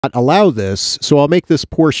allow this, so I'll make this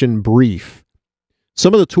portion brief.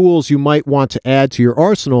 Some of the tools you might want to add to your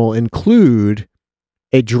arsenal include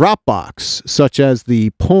a Dropbox, such as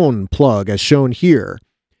the Pwn plug as shown here.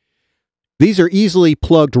 These are easily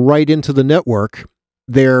plugged right into the network.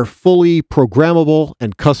 They're fully programmable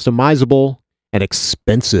and customizable and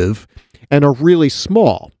expensive and are really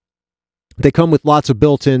small. They come with lots of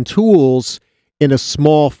built-in tools in a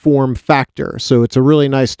small form factor, so it's a really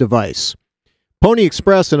nice device. Pony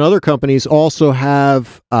Express and other companies also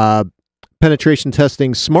have penetration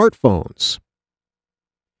testing smartphones.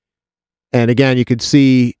 And again, you could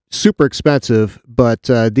see super expensive, but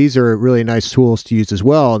these are really nice tools to use as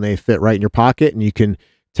well, and they fit right in your pocket, and you can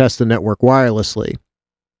test the network wirelessly.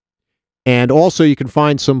 And also you can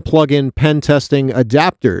find some plug-in pen testing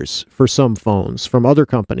adapters for some phones from other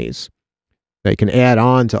companies that you can add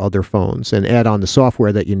on to other phones and add on the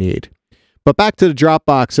software that you need. But back to the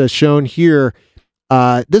Dropbox as shown here,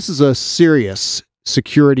 this is a serious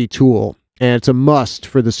security tool, and it's a must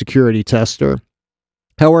for the security tester.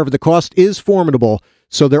 However, the cost is formidable,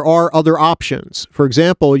 so there are other options. For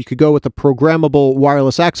example, you could go with a programmable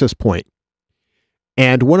wireless access point.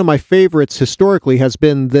 And one of my favorites historically has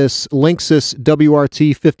been this Linksys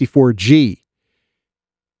WRT54G.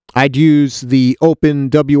 I'd use the Open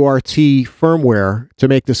WRT firmware to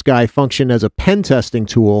make this guy function as a pen testing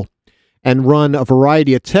tool and run a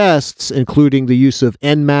variety of tests, including the use of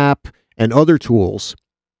Nmap and other tools.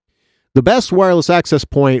 The best wireless access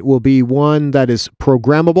point will be one that is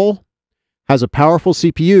programmable, has a powerful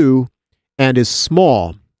CPU, and is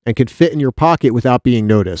small and can fit in your pocket without being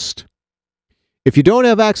noticed. If you don't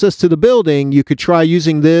have access to the building, you could try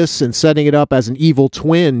using this and setting it up as an evil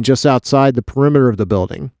twin just outside the perimeter of the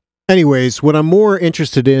building. Anyways, what I'm more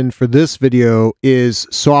interested in for this video is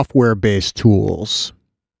software-based tools.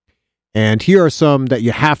 And here are some that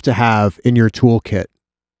you have to have in your toolkit.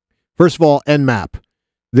 First of all, Nmap.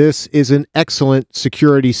 This is an excellent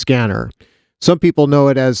security scanner. Some people know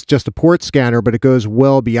it as just a port scanner, but it goes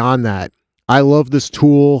well beyond that. I love this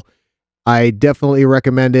tool. I definitely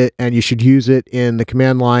recommend it, and you should use it in the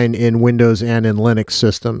command line in Windows and in Linux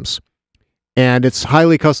systems. And it's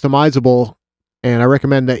highly customizable, and I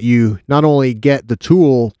recommend that you not only get the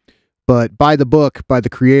tool, but buy the book by the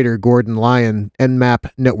creator, Gordon Lyon, Nmap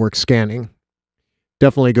Network Scanning.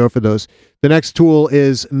 Definitely go for those. The next tool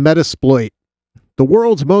is Metasploit, the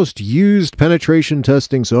world's most used penetration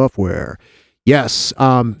testing software. Yes,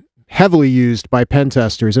 heavily used by pen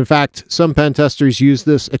testers. In fact, some pen testers use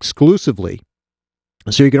this exclusively.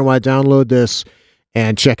 So you're going to want to download this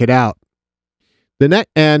and check it out.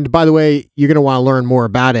 And by the way, you're going to want to learn more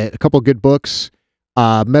about it. A couple of good books,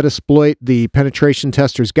 Metasploit, the Penetration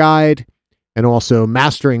Tester's Guide, and also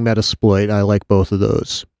Mastering Metasploit. I like both of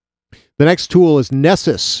those. The next tool is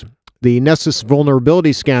Nessus, the Nessus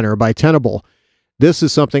Vulnerability Scanner by Tenable. This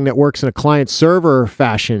is something that works in a client-server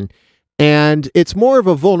fashion, and it's more of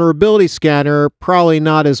a vulnerability scanner, probably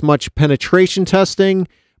not as much penetration testing,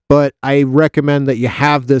 but I recommend that you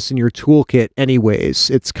have this in your toolkit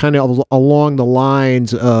anyways. It's kind of along the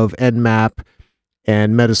lines of Nmap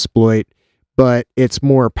and Metasploit, but it's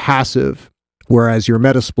more passive, whereas your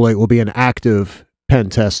Metasploit will be an active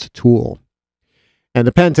pen test tool. And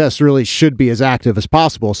the pen test really should be as active as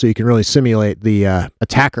possible so you can really simulate the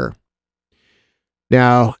attacker.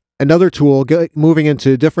 Now, another tool, moving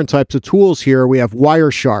into different types of tools here, we have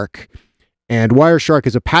Wireshark. And Wireshark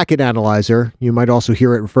is a packet analyzer. You might also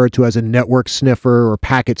hear it referred to as a network sniffer or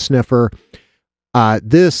packet sniffer.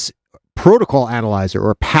 This protocol analyzer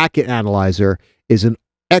or packet analyzer is an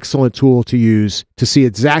excellent tool to use to see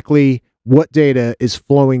exactly what data is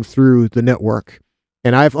flowing through the network.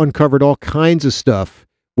 And I've uncovered all kinds of stuff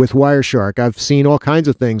with Wireshark. I've seen all kinds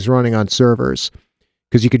of things running on servers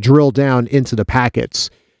because you could drill down into the packets.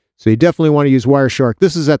 So you definitely want to use Wireshark.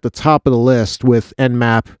 This is at the top of the list with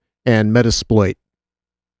Nmap and Metasploit.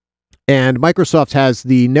 And Microsoft has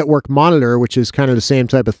the Network Monitor, which is kind of the same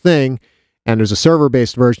type of thing. And there's a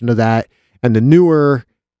server-based version of that. And the newer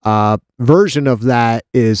version of that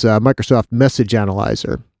is Microsoft Message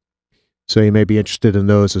Analyzer. So you may be interested in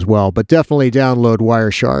those as well. But definitely download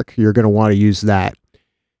Wireshark. You're going to want to use that.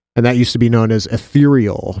 And that used to be known as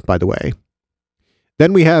Ethereal, by the way.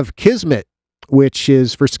 Then we have Kismet, which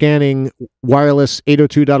is for scanning wireless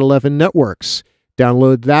 802.11 networks.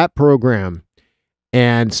 Download that program.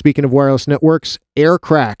 And speaking of wireless networks,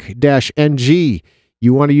 Aircrack-NG.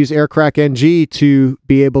 You want to use Aircrack-NG to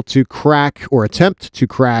be able to crack or attempt to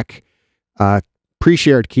crack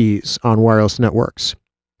pre-shared keys on wireless networks.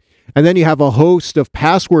 And then you have a host of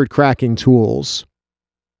password cracking tools.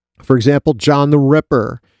 For example, John the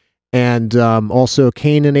Ripper, and also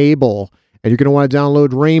Cain and Abel, and you're going to want to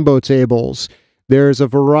download rainbow tables. There's a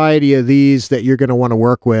variety of these that you're going to want to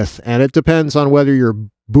work with, and it depends on whether you're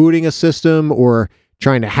booting a system or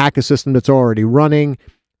trying to hack a system that's already running.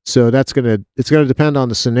 So it's going to depend on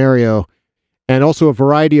the scenario. And also a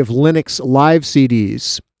variety of Linux live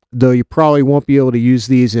CDs, though you probably won't be able to use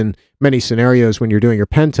these in many scenarios when you're doing your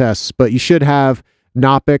pen tests, but you should have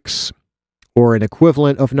Knoppix or an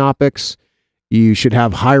equivalent of Knoppix. You should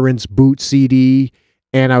have Hiren's boot CD,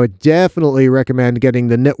 and I would definitely recommend getting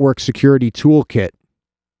the Network Security Toolkit.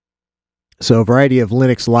 So a variety of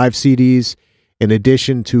Linux live CDs in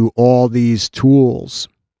addition to all these tools.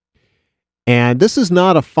 And this is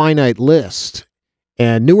not a finite list,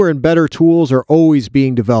 and newer and better tools are always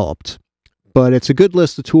being developed, but it's a good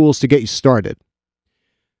list of tools to get you started.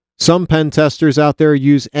 Some pen testers out there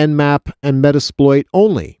use Nmap and Metasploit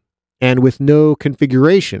only, and with no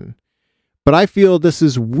configuration. But I feel this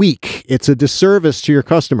is weak. It's a disservice to your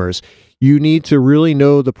customers. You need to really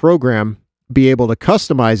know the program, be able to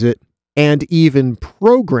customize it, and even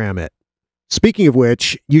program it. Speaking of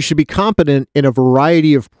which, you should be competent in a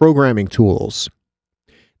variety of programming tools.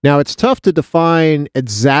 Now, it's tough to define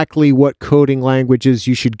exactly what coding languages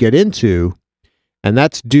you should get into, and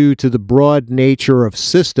that's due to the broad nature of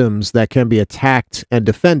systems that can be attacked and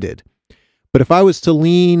defended. But if I was to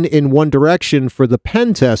lean in one direction for the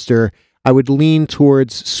pen tester, I would lean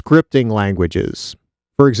towards scripting languages.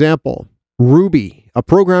 For example, Ruby, a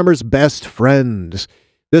programmer's best friend.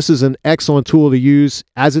 This is an excellent tool to use.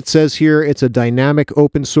 As it says here, it's a dynamic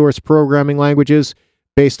open source programming languages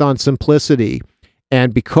based on simplicity.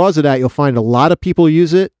 And because of that, you'll find a lot of people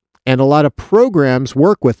use it and a lot of programs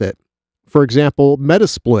work with it. For example,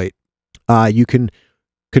 Metasploit. You can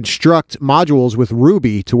construct modules with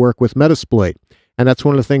Ruby to work with Metasploit. And that's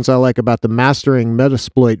one of the things I like about the Mastering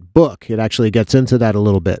Metasploit book. It actually gets into that a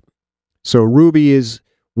little bit. So Ruby is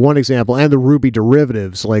one example, and the Ruby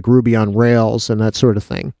derivatives like Ruby on Rails and that sort of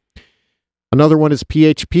thing. Another one is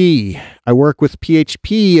PHP. I work with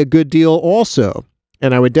PHP a good deal also,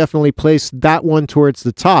 and I would definitely place that one towards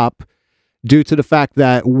the top due to the fact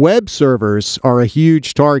that web servers are a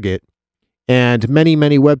huge target, and many,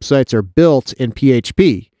 many websites are built in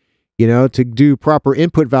PHP. You know, to do proper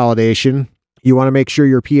input validation, you want to make sure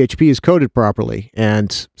your PHP is coded properly,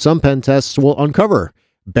 and some pen tests will uncover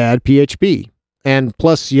bad PHP. And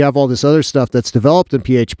plus, you have all this other stuff that's developed in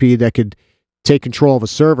PHP that could take control of a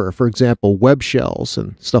server, for example, web shells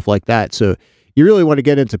and stuff like that. So you really want to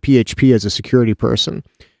get into PHP as a security person.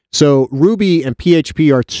 So Ruby and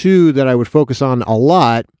PHP are two that I would focus on a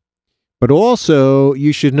lot, but also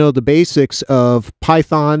you should know the basics of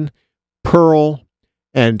Python, Perl,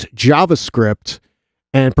 and JavaScript,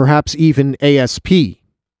 and perhaps even ASP.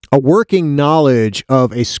 A working knowledge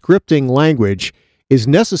of a scripting language is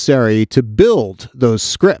necessary to build those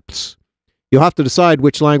scripts. You'll have to decide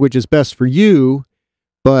which language is best for you,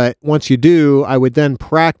 but once you do, I would then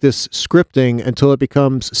practice scripting until it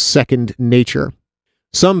becomes second nature.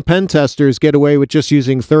 Some pen testers get away with just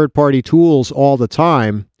using third-party tools all the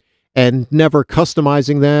time and never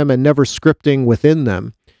customizing them and never scripting within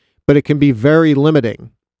them, but it can be very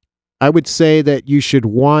limiting. I would say that you should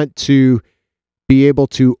want to be able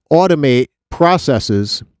to automate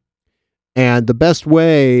processes, and the best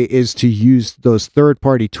way is to use those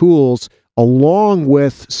third-party tools along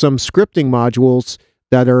with some scripting modules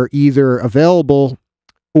that are either available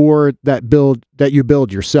or that you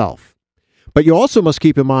build yourself. But you also must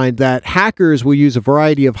keep in mind that hackers will use a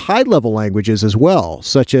variety of high-level languages as well,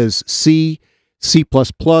 such as C, C++,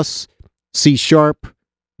 C#,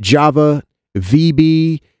 Java,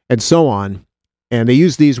 VB, and so on. And they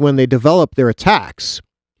use these when they develop their attacks.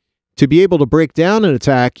 To be able to break down an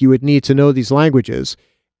attack, you would need to know these languages.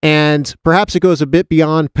 And perhaps it goes a bit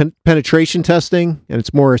beyond penetration testing, and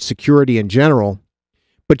it's more security in general.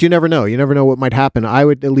 But you never know. You never know what might happen. I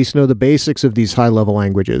would at least know the basics of these high-level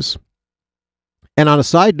languages. And on a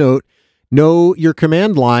side note, know your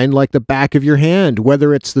command line like the back of your hand,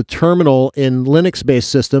 whether it's the terminal in Linux-based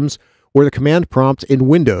systems or the command prompt in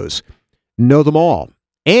Windows. Know them all.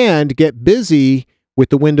 And get busy with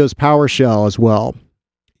the Windows PowerShell as well.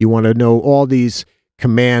 You want to know all these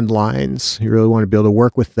command lines. You really want to be able to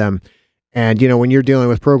work with them. And, you know, when you're dealing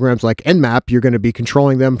with programs like Nmap, you're going to be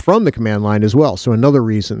controlling them from the command line as well. So another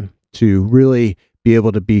reason to really be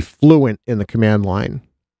able to be fluent in the command line.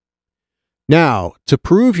 Now, to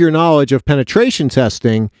prove your knowledge of penetration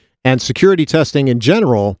testing and security testing in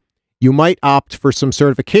general, you might opt for some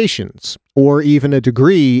certifications or even a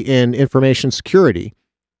degree in information security.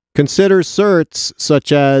 Consider certs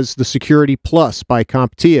such as the Security Plus by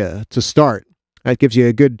CompTIA to start. That gives you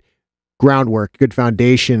a good groundwork, good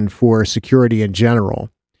foundation for security in general.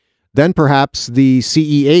 Then perhaps the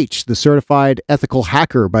CEH, the Certified Ethical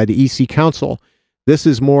Hacker by the EC Council. This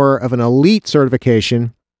is more of an elite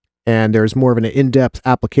certification, and there's more of an in-depth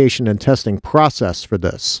application and testing process for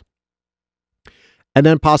this. And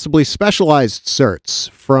then possibly specialized certs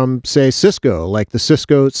from, say, Cisco, like the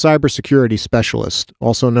Cisco Cybersecurity Specialist,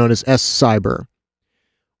 also known as SCYBER.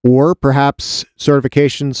 Or perhaps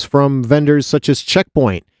certifications from vendors such as Check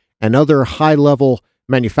Point and other high-level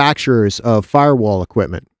manufacturers of firewall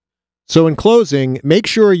equipment. So in closing, make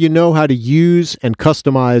sure you know how to use and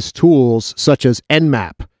customize tools such as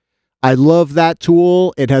Nmap. I love that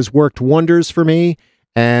tool. It has worked wonders for me,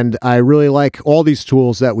 and I really like all these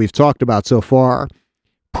tools that we've talked about so far.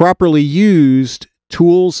 Properly used,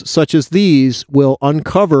 tools such as these will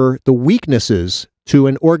uncover the weaknesses to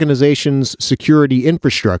an organization's security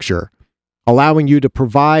infrastructure, allowing you to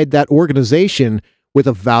provide that organization with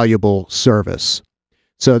a valuable service.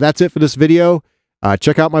 So that's it for this video.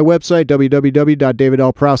 Check out my website,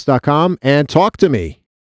 www.davidlproust.com, and talk to me.